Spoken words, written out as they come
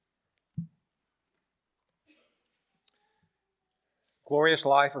glorious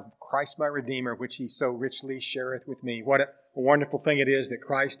life of Christ my Redeemer, which he so richly shareth with me. What a wonderful thing it is that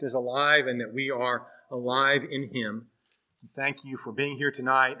Christ is alive and that we are alive in him. Thank you for being here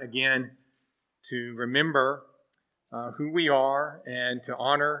tonight again to remember who we are and to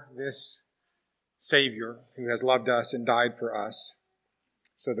honor this Savior who has loved us and died for us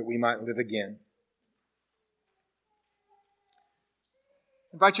so that we might live again.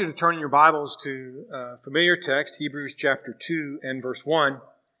 I invite you to turn in your Bibles to a familiar text, Hebrews chapter 2 and verse 1,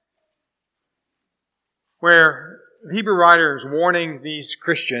 where the Hebrew writer is warning these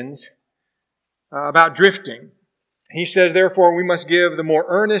Christians about drifting. He says, therefore, we must give the more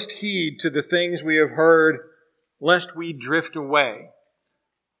earnest heed to the things we have heard, lest we drift away.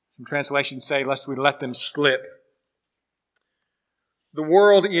 Some translations say, lest we let them slip. The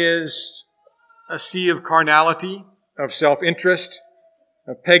world is a sea of carnality, of self-interest,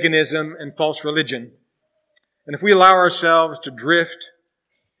 of paganism and false religion. And if we allow ourselves to drift,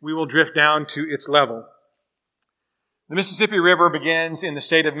 we will drift down to its level. The Mississippi River begins in the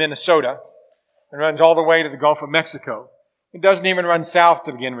state of Minnesota and runs all the way to the Gulf of Mexico. It doesn't even run south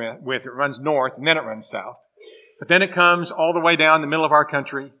to begin with. It runs north and then it runs south. But then it comes all the way down the middle of our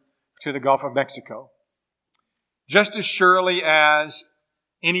country to the Gulf of Mexico. Just as surely as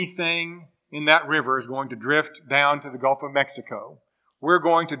anything in that river is going to drift down to the Gulf of Mexico, we're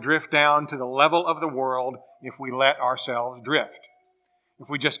going to drift down to the level of the world if we let ourselves drift. If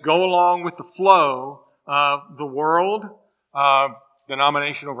we just go along with the flow of the world, of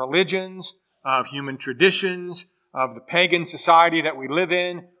denominational religions, of human traditions, of the pagan society that we live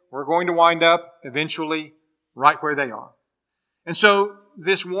in, we're going to wind up eventually right where they are. And so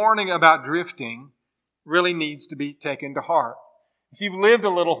this warning about drifting really needs to be taken to heart. If you've lived a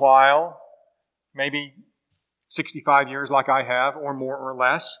little while, maybe 65 years like I have, or more or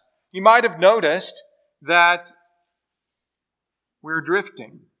less, you might have noticed that we're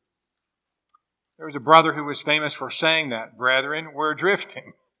drifting. There was a brother who was famous for saying that, brethren, we're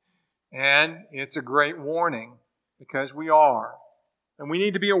drifting. And it's a great warning because we are. And we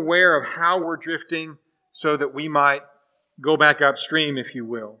need to be aware of how we're drifting so that we might go back upstream, if you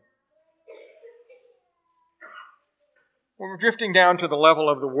will. When we're drifting down to the level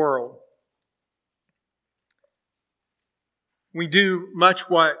of the world, we do much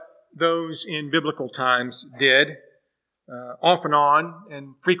what those in biblical times did, off and on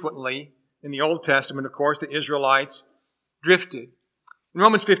and frequently. In the Old Testament, of course, the Israelites drifted. In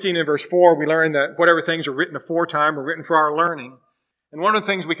Romans 15 and verse 4, we learn that whatever things are written aforetime were written for our learning. And one of the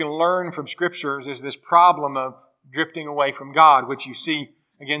things we can learn from Scriptures is this problem of drifting away from God, which you see,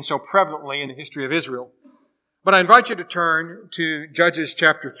 again, so prevalently in the history of Israel. But I invite you to turn to Judges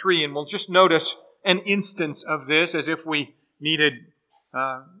chapter 3, and we'll just notice an instance of this as if we needed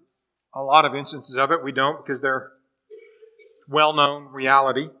a lot of instances of it. We don't, because they're well-known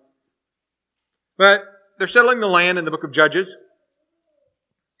reality. But they're settling the land in the book of Judges.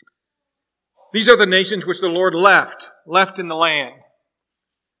 These are the nations which the Lord left in the land.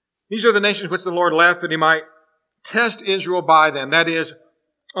 These are the nations which the Lord left that he might test Israel by them. That is,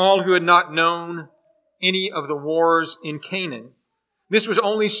 all who had not known any of the wars in Canaan. This was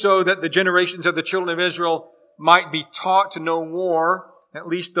only so that the generations of the children of Israel might be taught to know war, at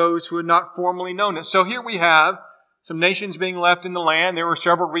least those who had not formerly known it. So here we have some nations being left in the land. There were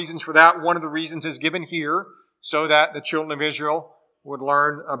several reasons for that. One of the reasons is given here, so that the children of Israel would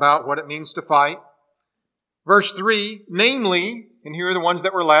learn about what it means to fight. Verse 3, namely, and here are the ones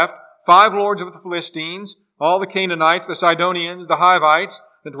that were left, 5 lords of the Philistines, all the Canaanites, the Sidonians, the Hivites,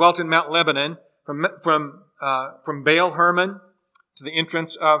 that dwelt in Mount Lebanon, from Baal Hermon to the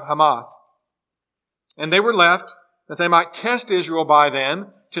entrance of Hamath. And they were left that they might test Israel by them,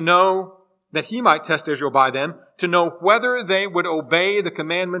 that he might test Israel by them, to know whether they would obey the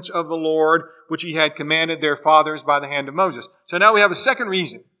commandments of the Lord, which he had commanded their fathers by the hand of Moses. So now we have a second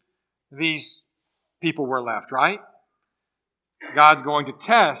reason these people were left, right? God's going to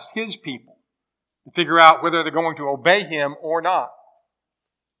test his people to figure out whether they're going to obey him or not.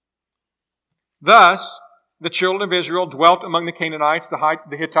 Thus, the children of Israel dwelt among the Canaanites,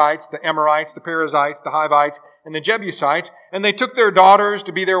 the Hittites, the Amorites, the Perizzites, the Hivites, and the Jebusites, and they took their daughters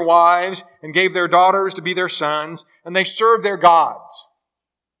to be their wives, and gave their daughters to be their sons, and they served their gods.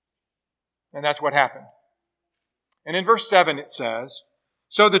 And that's what happened. And in verse 7 it says,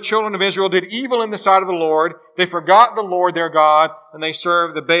 so the children of Israel did evil in the sight of the Lord. They forgot the Lord their God, and they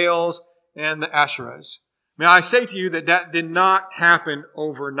served the Baals and the Asherahs. May I say to you that did not happen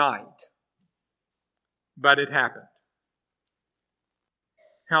overnight. But it happened.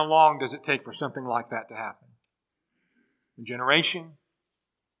 How long does it take for something like that to happen? A generation?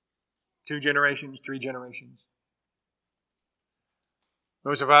 2 generations? 3 generations?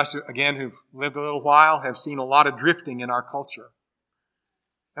 Those of us, again, who've lived a little while have seen a lot of drifting in our culture.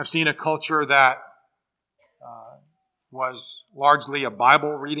 I've seen a culture that was largely a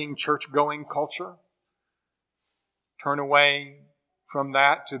Bible-reading, church-going culture turn away from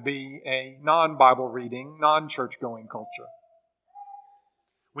that to be a non-Bible-reading, non-church-going culture.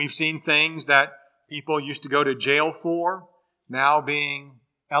 We've seen things that people used to go to jail for now being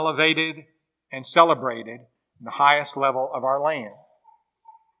elevated and celebrated in the highest level of our land.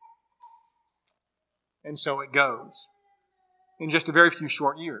 And so it goes in just a very few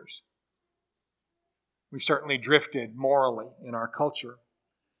short years. We've certainly drifted morally in our culture.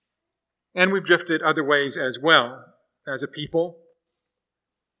 And we've drifted other ways as well, as a people,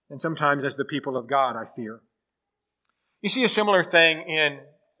 and sometimes as the people of God, I fear. You see a similar thing in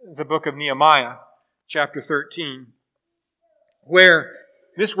the book of Nehemiah, chapter 13, where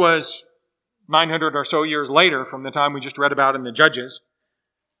this was 900 or so years later from the time we just read about in the Judges.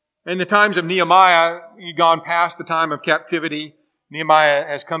 In the times of Nehemiah, you'd gone past the time of captivity. Nehemiah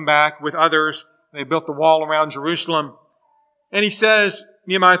has come back with others. They built the wall around Jerusalem. And he says,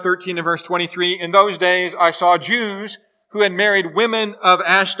 Nehemiah 13 and verse 23, "In those days I saw Jews who had married women of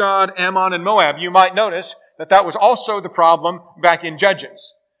Ashdod, Ammon, and Moab." You might notice that that was also the problem back in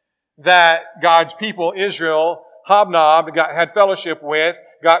Judges. That God's people, Israel, hobnobbed, had fellowship with,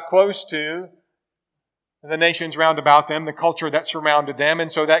 got close to the nations round about them, the culture that surrounded them,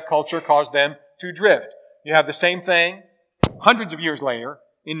 and so that culture caused them to drift. You have the same thing hundreds of years later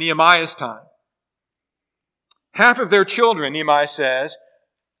in Nehemiah's time. Half of their children, Nehemiah says,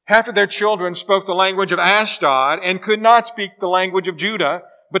 half of their children spoke the language of Ashdod and could not speak the language of Judah,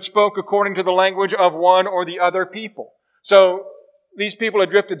 but spoke according to the language of one or the other people. So these people had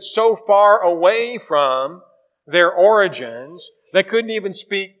drifted so far away from their origins, they couldn't even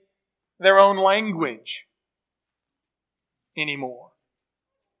speak their own language anymore.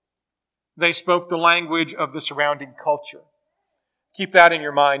 They spoke the language of the surrounding culture. Keep that in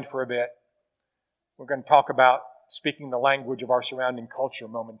your mind for a bit. We're going to talk about speaking the language of our surrounding culture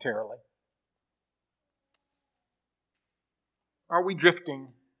momentarily. Are we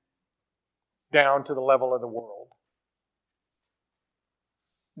drifting down to the level of the world?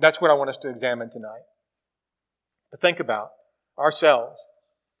 That's what I want us to examine tonight. To think about ourselves.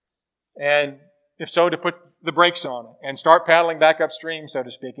 And if so, to put the brakes on it and start paddling back upstream, so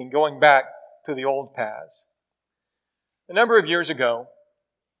to speak, and going back to the old paths. A number of years ago,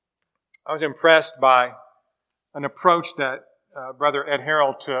 I was impressed by an approach that Brother Ed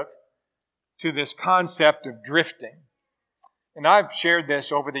Harrell took to this concept of drifting. And I've shared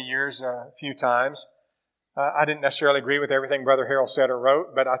this over the years a few times. I didn't necessarily agree with everything Brother Harrell said or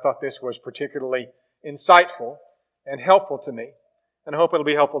wrote, but I thought this was particularly insightful and helpful to me. And I hope it'll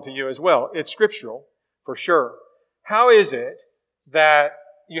be helpful to you as well. It's scriptural, for sure. How is it that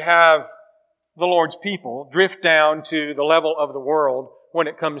you have the Lord's people drift down to the level of the world when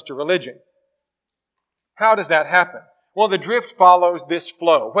it comes to religion? How does that happen? Well, the drift follows this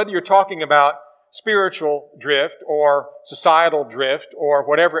flow. Whether you're talking about spiritual drift or societal drift or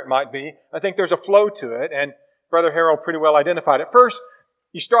whatever it might be, I think there's a flow to it, and Brother Harold pretty well identified it. First,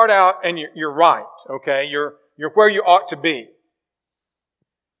 you start out and you're right, okay? You're where you ought to be.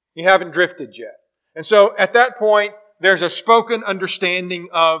 You haven't drifted yet. And so at that point, there's a spoken understanding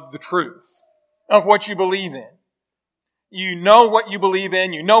of the truth, of what you believe in. You know what you believe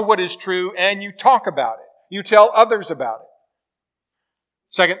in, you know what is true, and you talk about it. You tell others about it.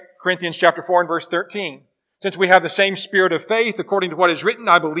 2 Corinthians chapter 4 and verse 13. "Since we have the same spirit of faith, according to what is written,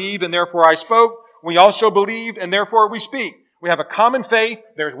 I believed and therefore I spoke. We also believed and therefore we speak." We have a common faith.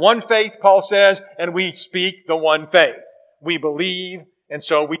 There's one faith, Paul says, and we speak the one faith. We believe, and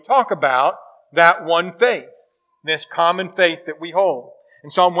so we talk about that one faith, this common faith that we hold.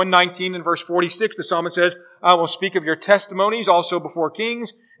 In Psalm 119 and verse 46, the psalmist says, "I will speak of your testimonies also before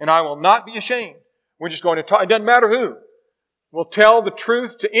kings, and I will not be ashamed." We're just going to talk. It doesn't matter who. We'll tell the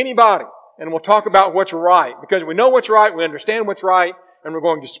truth to anybody, and we'll talk about what's right. Because we know what's right, we understand what's right, and we're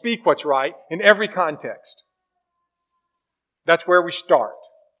going to speak what's right in every context. That's where we start.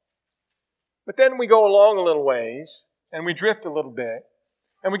 But then we go along a little ways, and we drift a little bit,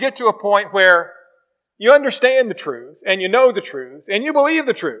 and we get to a point where you understand the truth, and you know the truth, and you believe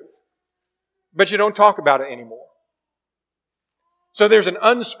the truth, but you don't talk about it anymore. So there's an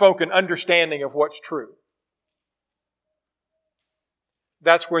unspoken understanding of what's true.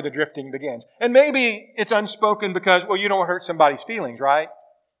 That's where the drifting begins. And maybe it's unspoken because, well, you don't want to hurt somebody's feelings, right?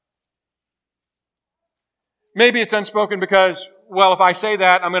 Maybe it's unspoken because, well, if I say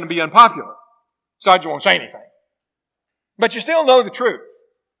that, I'm going to be unpopular. So I just won't say anything. But you still know the truth.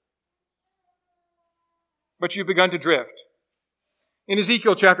 But you've begun to drift. In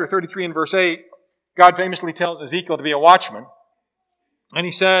Ezekiel chapter 33 and verse 8, God famously tells Ezekiel to be a watchman. And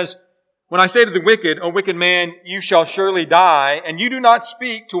he says, when I say to the wicked, O wicked man, you shall surely die, and you do not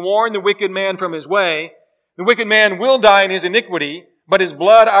speak to warn the wicked man from his way, the wicked man will die in his iniquity, but his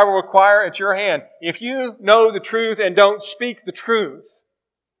blood I will require at your hand. If you know the truth and don't speak the truth,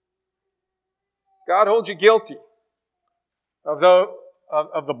 God holds you guilty of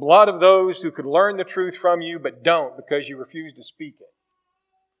the blood of those who could learn the truth from you, but don't because you refuse to speak it.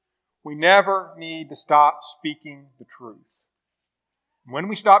 We never need to stop speaking the truth. When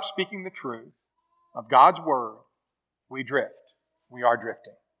we stop speaking the truth of God's Word, we drift. We are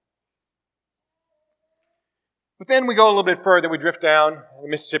drifting. But then we go a little bit further. We drift down the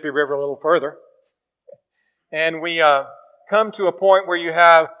Mississippi River a little further. And we come to a point where you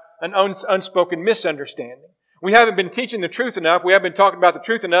have an unspoken misunderstanding. We haven't been teaching the truth enough. We haven't been talking about the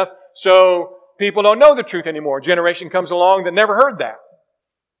truth enough, so people don't know the truth anymore. A generation comes along that never heard that.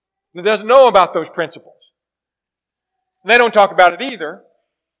 That doesn't know about those principles. They don't talk about it either.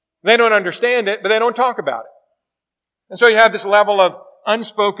 They don't understand it, but they don't talk about it. And so you have this level of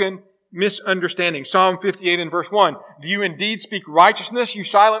unspoken misunderstanding. Psalm 58 and verse 1. Do you indeed speak righteousness, you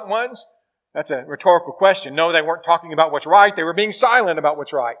silent ones? That's a rhetorical question. No, they weren't talking about what's right. They were being silent about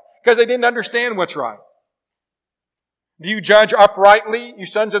what's right because they didn't understand what's right. Do you judge uprightly, you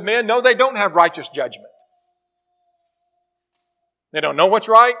sons of men? No, they don't have righteous judgment. They don't know what's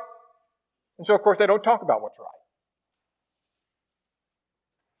right. And so, of course, they don't talk about what's right.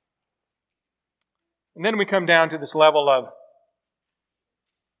 And then we come down to this level of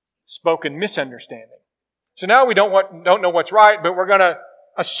spoken misunderstanding. So now we don't know what's right, but we're going to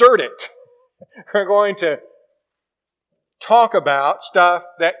assert it. We're going to talk about stuff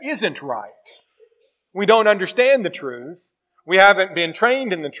that isn't right. We don't understand the truth. We haven't been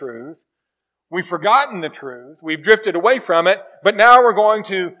trained in the truth. We've forgotten the truth. We've drifted away from it. But now we're going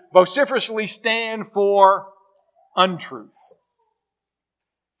to vociferously stand for untruth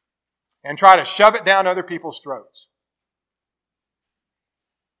and try to shove it down other people's throats.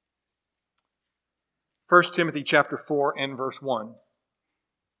 1 Timothy chapter 4 and verse 1.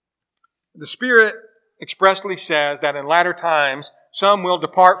 The Spirit expressly says that in latter times some will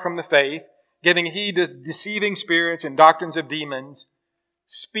depart from the faith, giving heed to deceiving spirits and doctrines of demons,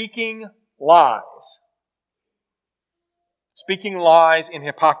 speaking lies. Speaking lies in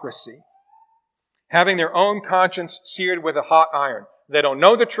hypocrisy. Having their own conscience seared with a hot iron. They don't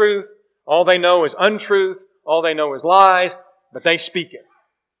know the truth. All they know is untruth. All they know is lies, but they speak it.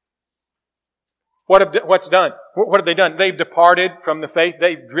 What's done? What have they done? They've departed from the faith.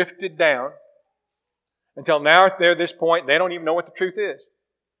 They've drifted down until now they're at this point, they don't even know what the truth is.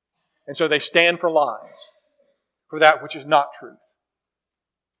 And so they stand for lies, for that which is not truth.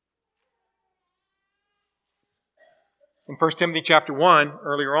 In 1 Timothy chapter 1,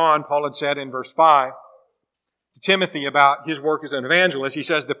 earlier on, Paul had said in verse 5 to Timothy about his work as an evangelist, he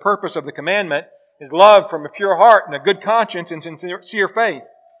says, the purpose of the commandment is love from a pure heart and a good conscience and sincere faith,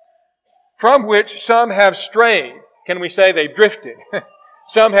 from which some have strayed. Can we say they've drifted?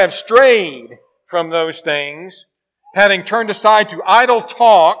 Some have strayed from those things, having turned aside to idle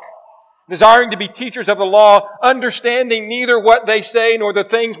talk, desiring to be teachers of the law, understanding neither what they say nor the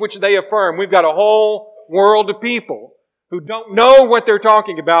things which they affirm. We've got a whole world of people who don't know what they're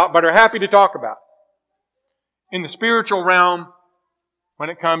talking about, but are happy to talk about. In the spiritual realm, when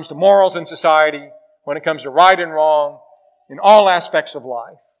it comes to morals in society, when it comes to right and wrong, in all aspects of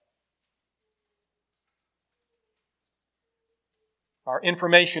life. Our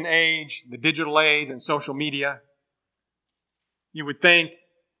information age, the digital age and social media, you would think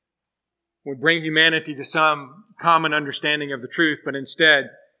would bring humanity to some common understanding of the truth, but instead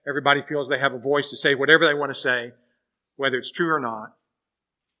everybody feels they have a voice to say whatever they want to say, whether it's true or not.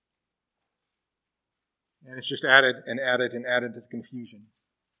 And it's just added and added and added to the confusion.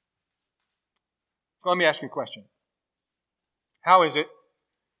 So let me ask you a question. How is it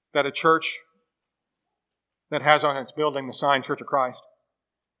that a church that has on its building the sign Church of Christ,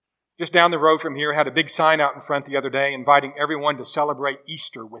 just down the road from here, had a big sign out in front the other day inviting everyone to celebrate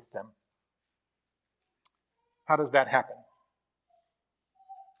Easter with them? How does that happen?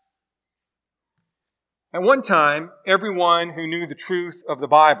 At one time, everyone who knew the truth of the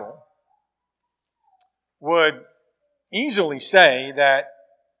Bible would easily say that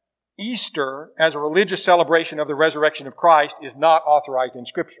Easter, as a religious celebration of the resurrection of Christ, is not authorized in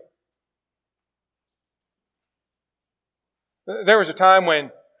Scripture. There was a time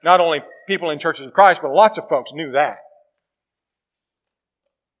when not only people in churches of Christ, but lots of folks knew that.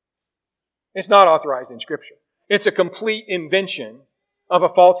 It's not authorized in Scripture. It's a complete invention of a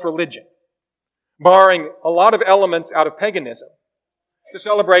false religion, borrowing a lot of elements out of paganism, to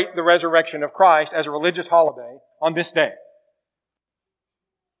celebrate the resurrection of Christ as a religious holiday on this day.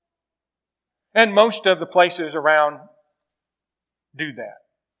 And most of the places around do that.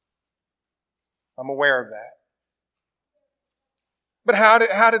 I'm aware of that. But how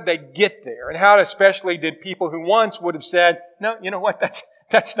did they get there? And how especially did people who once would have said, no, you know what, that's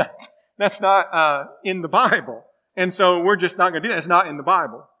not in the Bible. And so we're just not going to do that. It's not in the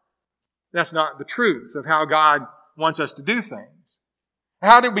Bible. That's not the truth of how God wants us to do things.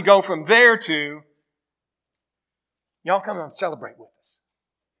 How did we go from there to, y'all come and celebrate with us?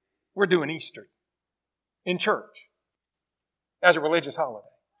 We're doing Easter in church as a religious holiday.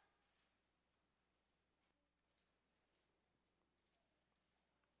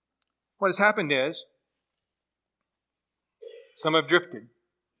 What has happened is, some have drifted.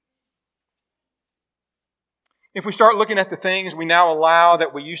 If we start looking at the things we now allow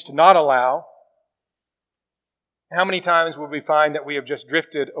that we used to not allow, how many times would we find that we have just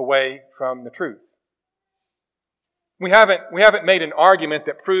drifted away from the truth? We haven't made an argument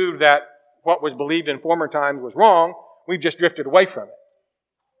that proved that what was believed in former times was wrong. We've just drifted away from it.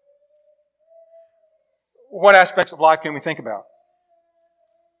 What aspects of life can we think about?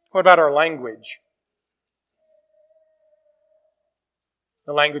 What about our language?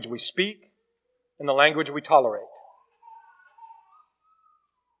 The language we speak and the language we tolerate.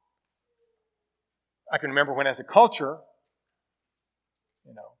 I can remember when as a culture,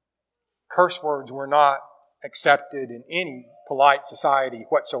 curse words were not accepted in any polite society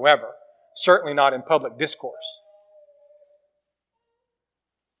whatsoever. Certainly not in public discourse.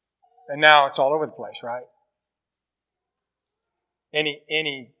 And now it's all over the place, right?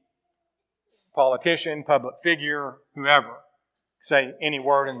 Any politician, public figure, whoever, say any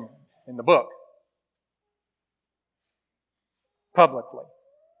word in the book. Publicly.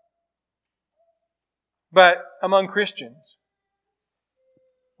 But among Christians,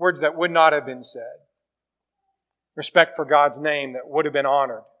 words that would not have been said, respect for God's name that would have been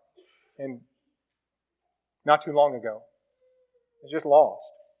honored, and not too long ago, is just lost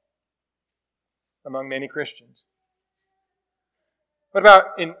among many Christians. What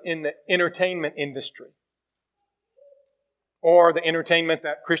about in the entertainment industry? Or the entertainment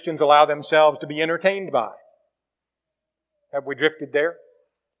that Christians allow themselves to be entertained by? Have we drifted there?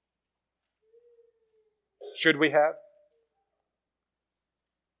 Should we have?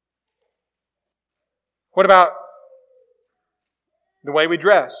 What about the way we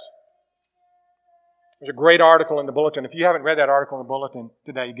dress? There's a great article in the bulletin. If you haven't read that article in the bulletin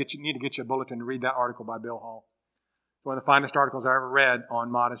today, you need to get you a bulletin to read that article by Bill Hall. It's one of the finest articles I ever read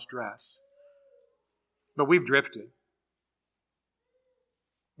on modest dress. But we've drifted.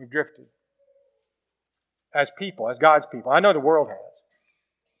 We've drifted. As people, as God's people. I know the world has.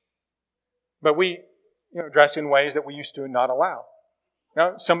 But we dress in ways that we used to not allow.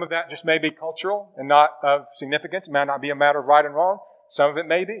 Now, some of that just may be cultural and not of significance. It may not be a matter of right and wrong. Some of it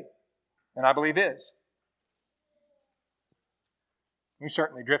may be. And I believe is. We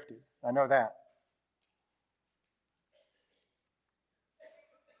certainly drifted. I know that.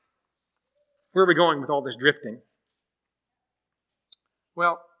 Where are we going with all this drifting?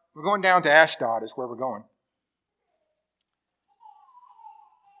 Well, we're going down to Ashdod is where we're going.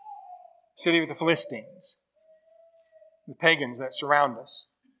 City of the Philistines. The pagans that surround us.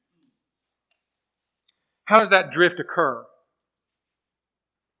 How does that drift occur?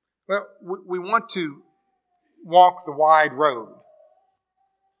 Well, we want to walk the wide road.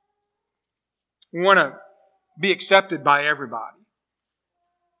 We want to be accepted by everybody.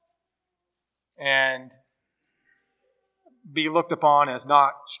 And be looked upon as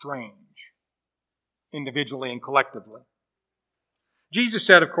not strange, individually and collectively. Jesus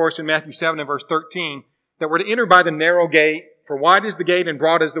said, of course, in Matthew 7 and verse 13, that we're to enter by the narrow gate, for wide is the gate and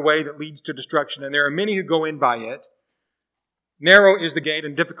broad is the way that leads to destruction, and there are many who go in by it. Narrow is the gate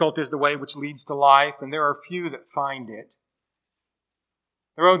and difficult is the way which leads to life, and there are few that find it.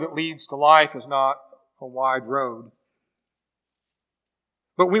 The road that leads to life is not a wide road.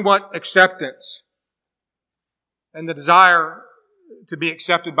 But we want acceptance. And the desire to be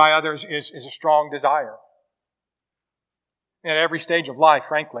accepted by others is a strong desire. At every stage of life,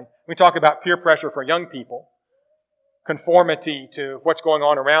 frankly. We talk about peer pressure for young people, conformity to what's going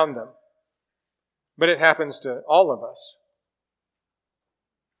on around them. But it happens to all of us.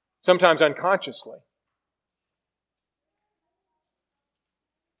 Sometimes unconsciously.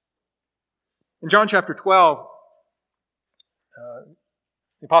 In John chapter 12,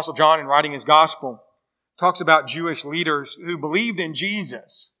 the Apostle John, in writing his gospel, talks about Jewish leaders who believed in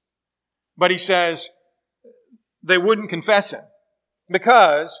Jesus. But he says they wouldn't confess him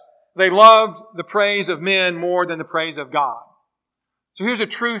because they loved the praise of men more than the praise of God. So here's a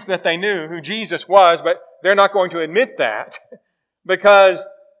truth that they knew, who Jesus was, but they're not going to admit that because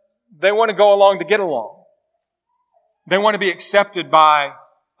they want to go along to get along. They want to be accepted by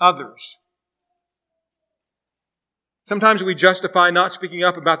others. Sometimes we justify not speaking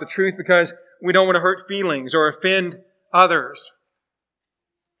up about the truth because we don't want to hurt feelings or offend others.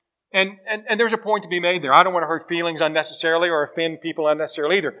 And there's a point to be made there. I don't want to hurt feelings unnecessarily or offend people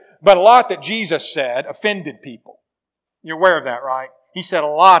unnecessarily either. But a lot that Jesus said offended people. You're aware of that, right? He said a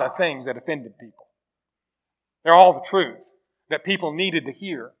lot of things that offended people. They're all the truth that people needed to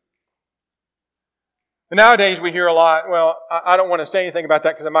hear. But nowadays we hear a lot, well, I don't want to say anything about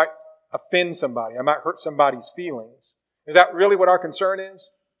that because I might offend somebody. I might hurt somebody's feelings. Is that really what our concern is?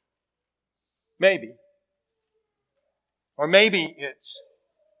 Maybe. Or maybe it's,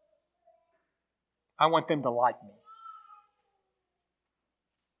 I want them to like me.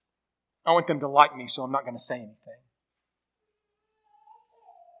 I want them to like me, so I'm not going to say anything.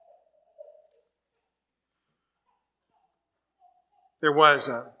 There was,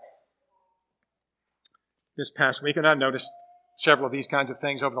 this past week, and I've noticed several of these kinds of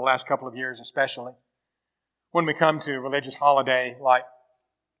things over the last couple of years especially, when we come to a religious holiday like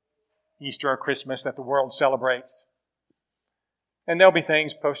Easter or Christmas that the world celebrates. And there'll be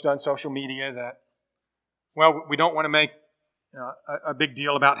things posted on social media that, well, we don't want to make a big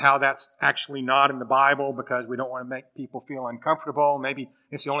deal about how that's actually not in the Bible because we don't want to make people feel uncomfortable. Maybe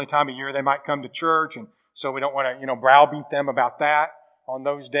it's the only time of year they might come to church, and so we don't want to, browbeat them about that on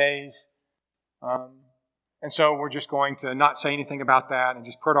those days. And so we're just going to not say anything about that and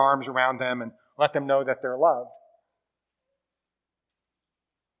just put our arms around them and let them know that they're loved.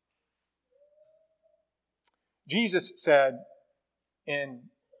 Jesus said in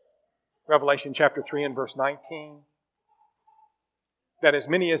Revelation chapter 3 and verse 19, that as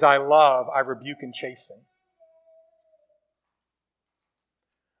many as I love, I rebuke and chasten.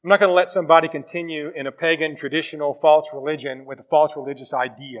 I'm not going to let somebody continue in a pagan, traditional, false religion with a false religious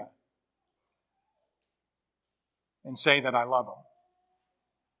idea and say that I love them.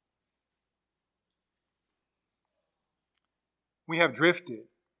 We have drifted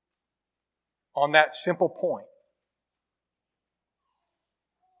on that simple point.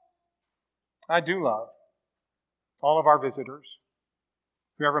 I do love all of our visitors,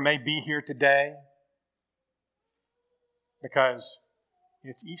 whoever may be here today, because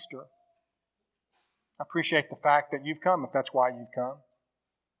it's Easter. I appreciate the fact that you've come, if that's why you've come.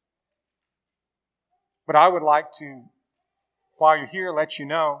 But I would like to, while you're here, let you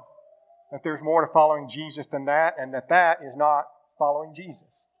know that there's more to following Jesus than that, and that is not following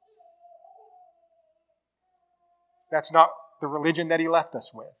Jesus. That's not the religion that He left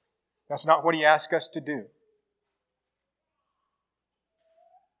us with. That's not what He asked us to do.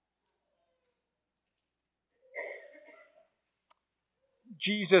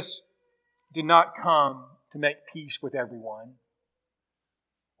 Jesus did not come to make peace with everyone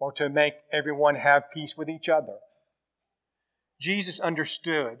or to make everyone have peace with each other. Jesus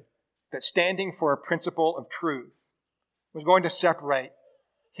understood that standing for a principle of truth was going to separate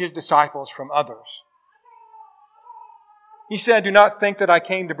His disciples from others. He said, "Do not think that I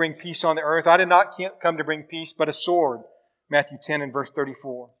came to bring peace on the earth. I did not come to bring peace, but a sword." Matthew 10 and verse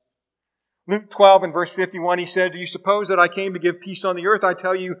 34. Luke 12 and verse 51, He said, "Do you suppose that I came to give peace on the earth? I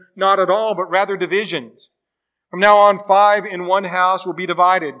tell you, not at all, but rather divisions. From now on, 5 in one house will be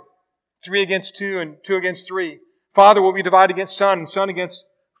divided, 3 against 2 and 2 against 3. Father will be divided against son, and son against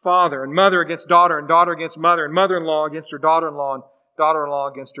father, and mother against daughter, and daughter against mother, and mother-in-law against her daughter-in-law, and daughter-in-law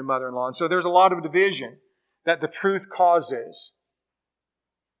against her mother-in-law." And so there's a lot of division that the truth causes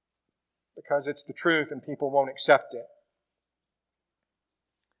because it's the truth and people won't accept it.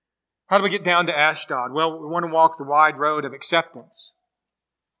 How do we get down to Ashdod? Well, we want to walk the wide road of acceptance.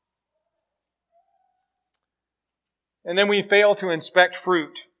 And then we fail to inspect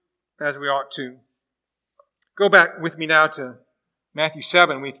fruit as we ought to. Go back with me now to Matthew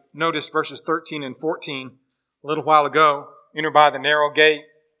 7. We noticed verses 13 and 14 a little while ago. Enter by the narrow gate.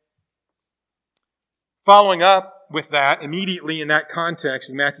 Following up with that, immediately in that context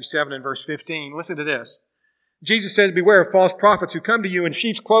in Matthew 7 and verse 15, listen to this. Jesus says, "Beware of false prophets who come to you in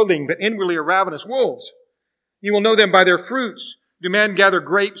sheep's clothing, but inwardly are ravenous wolves. You will know them by their fruits. Do men gather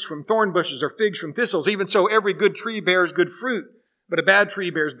grapes from thorn bushes or figs from thistles? Even so, every good tree bears good fruit, but a bad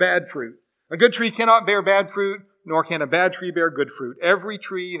tree bears bad fruit. A good tree cannot bear bad fruit, nor can a bad tree bear good fruit. Every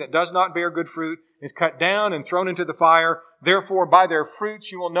tree that does not bear good fruit is cut down and thrown into the fire. Therefore, by their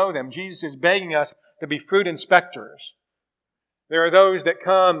fruits you will know them." Jesus is begging us to be fruit inspectors. There are those that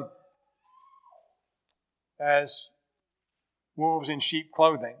come as wolves in sheep's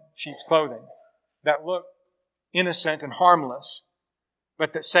clothing, that look innocent and harmless,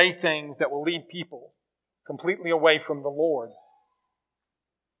 but that say things that will lead people completely away from the Lord.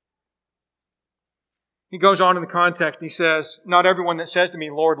 He goes on in the context, he says, "Not everyone that says to me,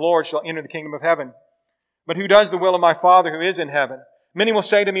 'Lord, Lord,' shall enter the kingdom of heaven, but who does the will of my Father who is in heaven. Many will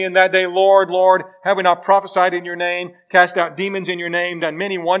say to me in that day, 'Lord, Lord, have we not prophesied in your name, cast out demons in your name, done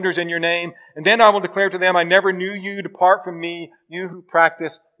many wonders in your name?' And then I will declare to them, 'I never knew you. Depart from me, you who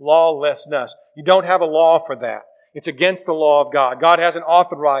practice lawlessness.'" You don't have a law for that. It's against the law of God. God hasn't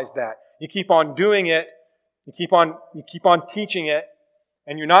authorized that. You keep on doing it. You keep on teaching it.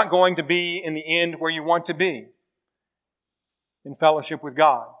 And you're not going to be in the end where you want to be, in fellowship with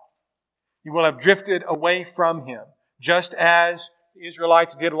God. You will have drifted away from Him, just as the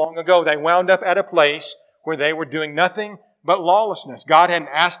Israelites did long ago. They wound up at a place where they were doing nothing but lawlessness. God hadn't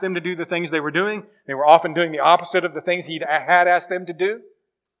asked them to do the things they were doing. They were often doing the opposite of the things He had asked them to do.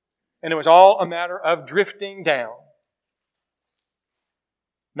 And it was all a matter of drifting down,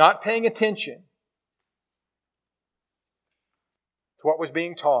 not paying attention to what was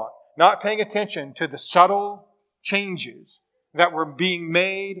being taught, not paying attention to the subtle changes that were being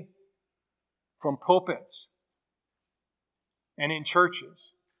made from pulpits and in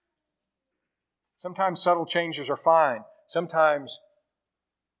churches. Sometimes subtle changes are fine. Sometimes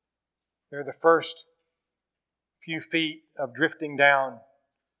they're the first few feet of drifting down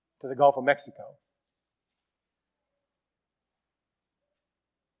to the Gulf of Mexico.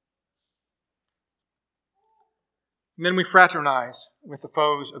 And then we fraternize with the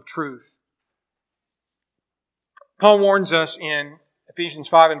foes of truth. Paul warns us in Ephesians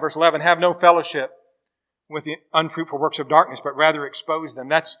 5 and verse 11, "Have no fellowship with the unfruitful works of darkness, but rather expose them."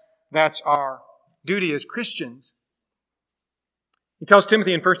 That's our duty as Christians. He tells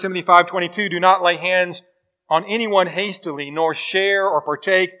Timothy in 1 Timothy 5:22, "Do not lay hands on anyone hastily, nor share or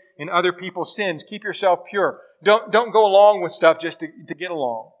partake in other people's sins." Keep yourself pure. Don't go along with stuff just to get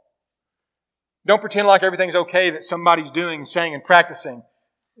along. Don't pretend like everything's okay that somebody's doing, saying, and practicing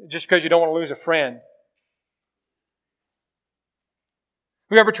just because you don't want to lose a friend.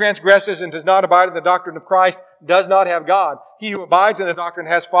 Whoever transgresses and does not abide in the doctrine of Christ does not have God. He who abides in the doctrine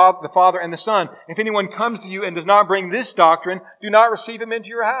has the Father and the Son. If anyone comes to you and does not bring this doctrine, do not receive him into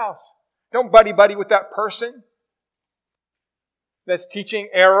your house. Don't buddy-buddy with that person that's teaching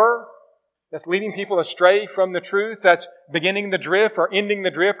error, that's leading people astray from the truth, that's beginning the drift or ending the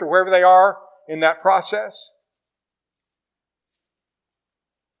drift or wherever they are in that process.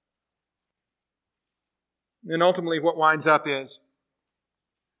 And ultimately what winds up is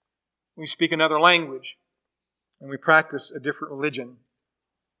we speak another language and we practice a different religion.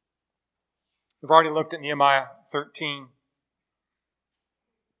 We've already looked at Nehemiah 13.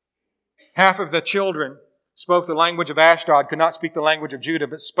 Half of the children spoke the language of Ashdod, could not speak the language of Judah,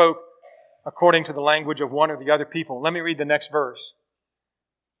 but spoke according to the language of one or the other people. Let me read the next verse.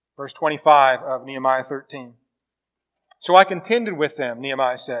 Verse 25 of Nehemiah 13. "So I contended with them,"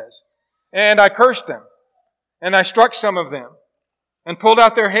 Nehemiah says, "and I cursed them, and I struck some of them, and pulled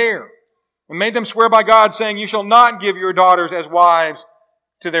out their hair, and made them swear by God, saying, 'You shall not give your daughters as wives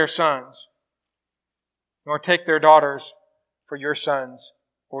to their sons, nor take their daughters for your sons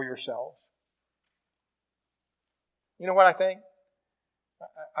or yourselves.'" You know what I think?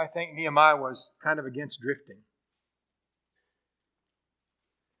 I think Nehemiah was kind of against drifting.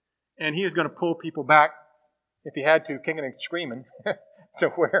 And he is going to pull people back, if he had to, kicking and screaming, to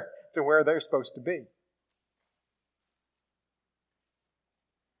where they're supposed to be.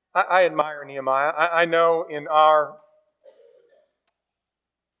 I admire Nehemiah. I know in our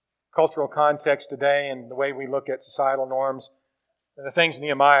cultural context today and the way we look at societal norms, the things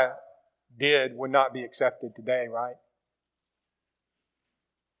Nehemiah did would not be accepted today, right?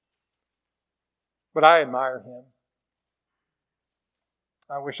 But I admire him.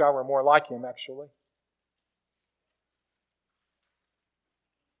 I wish I were more like him, actually.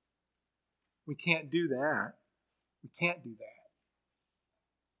 We can't do that. We can't do that.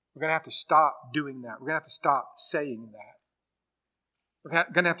 We're going to have to stop doing that. We're going to have to stop saying that. We're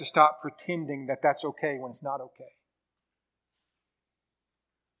going to have to stop pretending that that's okay when it's not okay.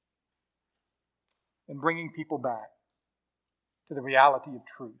 And bringing people back to the reality of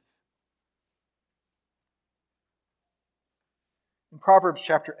truth. In Proverbs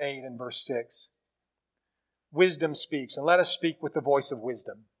chapter 8 and verse 6, wisdom speaks, and let us speak with the voice of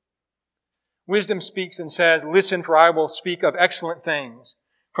wisdom. Wisdom speaks and says, "Listen, for I will speak of excellent things.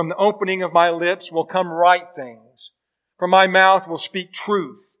 From the opening of my lips will come right things. For my mouth will speak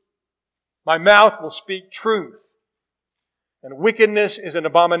truth. My mouth will speak truth. And wickedness is an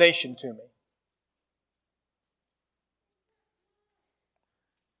abomination to me."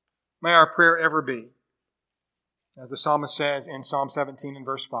 May our prayer ever be As the psalmist says in Psalm 17 and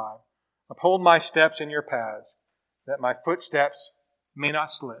verse 5, uphold my steps in your paths, that my footsteps may not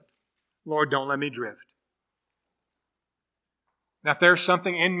slip. Lord, don't let me drift. Now, if there's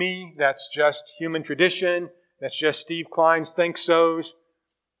something in me that's just human tradition, that's just Steve Klein's think-sos,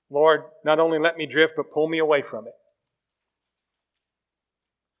 Lord, not only let me drift, but pull me away from it.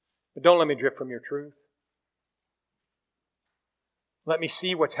 But don't let me drift from your truth. Let me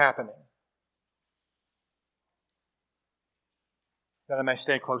see what's happening, that I may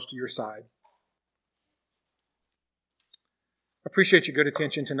stay close to your side. I appreciate your good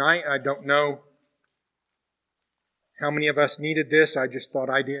attention tonight. I don't know how many of us needed this. I just thought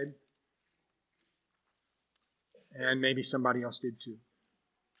I did. And maybe somebody else did too.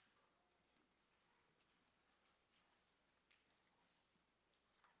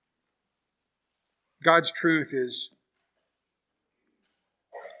 God's truth is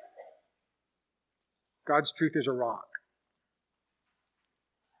a rock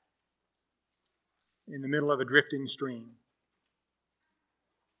in the middle of a drifting stream.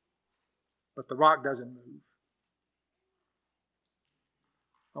 But the rock doesn't move.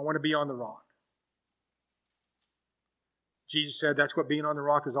 I want to be on the rock. Jesus said that's what being on the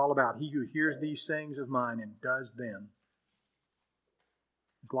rock is all about. He who hears these sayings of mine and does them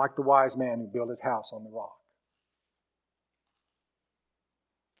is like the wise man who built his house on the rock.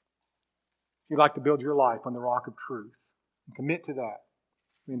 If you'd like to build your life on the rock of truth and commit to that,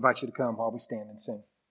 we invite you to come while we stand and sing.